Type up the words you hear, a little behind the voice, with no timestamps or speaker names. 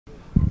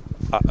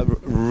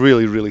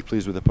Really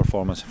pleased with the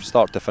performance, from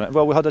start to finish.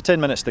 Well, we had a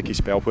 10-minute sticky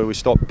spell where we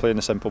stopped playing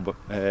the simple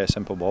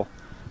ball,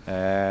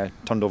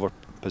 turned over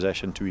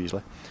possession too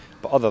easily.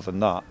 But other than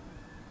that,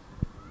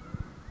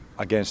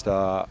 against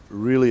a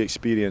really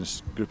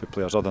experienced group of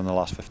players, other than the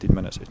last 15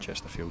 minutes at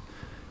Chesterfield,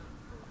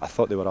 I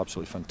thought they were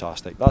absolutely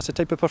fantastic. That's the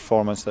type of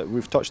performance that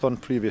we've touched on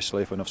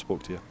previously when I've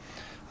spoke to you.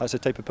 That's the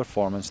type of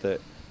performance that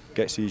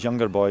gets these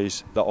younger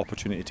boys that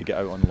opportunity to get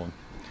out on loan.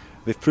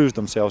 They've proved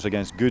themselves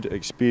against good,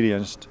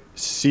 experienced,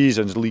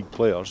 seasoned league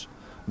players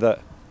that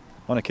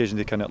on occasion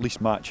they can at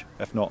least match,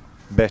 if not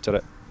better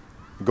it.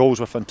 Goals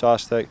were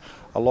fantastic.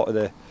 A lot of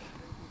the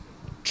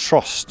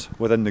trust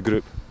within the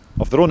group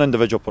of their own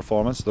individual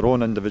performance, their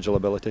own individual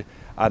ability,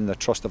 and the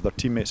trust of their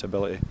teammates'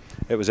 ability.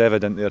 It was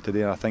evident there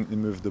today, and I think they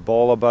moved the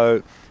ball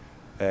about,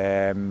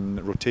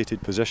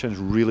 rotated positions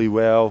really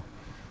well.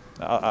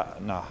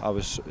 I've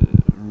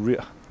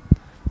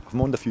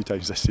moaned a few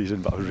times this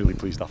season, but I was really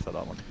pleased after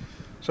that one.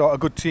 So a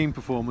good team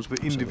performance,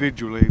 but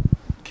individually,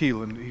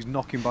 Keelan, he's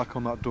knocking back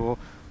on that door,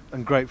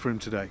 and great for him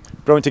today.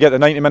 Brilliant to get the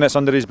 90 minutes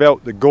under his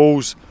belt. The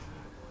goals,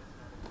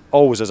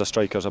 always as a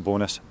striker, is a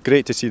bonus.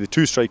 Great to see the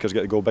two strikers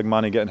get the goal, Big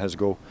Manny getting his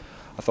goal.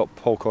 I thought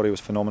Paul Corey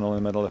was phenomenal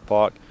in the middle of the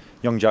park.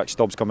 Young Jack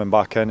Stubbs coming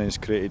back in and has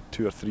created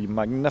 2 or 3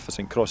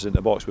 magnificent crosses into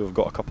the box we've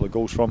got a couple of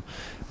goals from.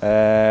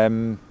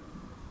 I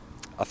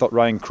thought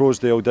Ryan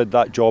Crosdale did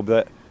that job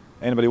that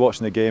anybody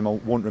watching the game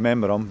won't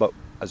remember him, but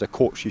as a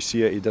coach you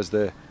see it, he does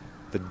the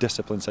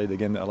discipline side of the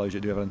game that allows you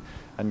to do everything.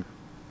 And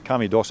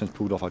Cammy Dawson's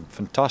pulled off a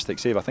fantastic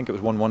save. I think it was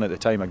 1-1 at the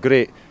time, a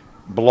great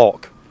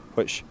block,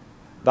 which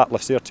that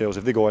lifts their tails.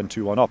 If they go in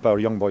 2-1 up, our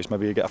young boys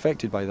maybe get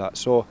affected by that.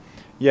 So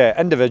yeah,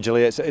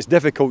 individually it's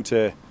difficult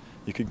to,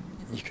 you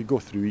could go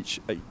through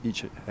each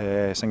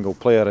single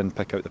player and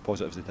pick out the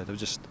positives they did. I was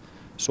just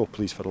so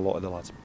pleased for a lot of the lads.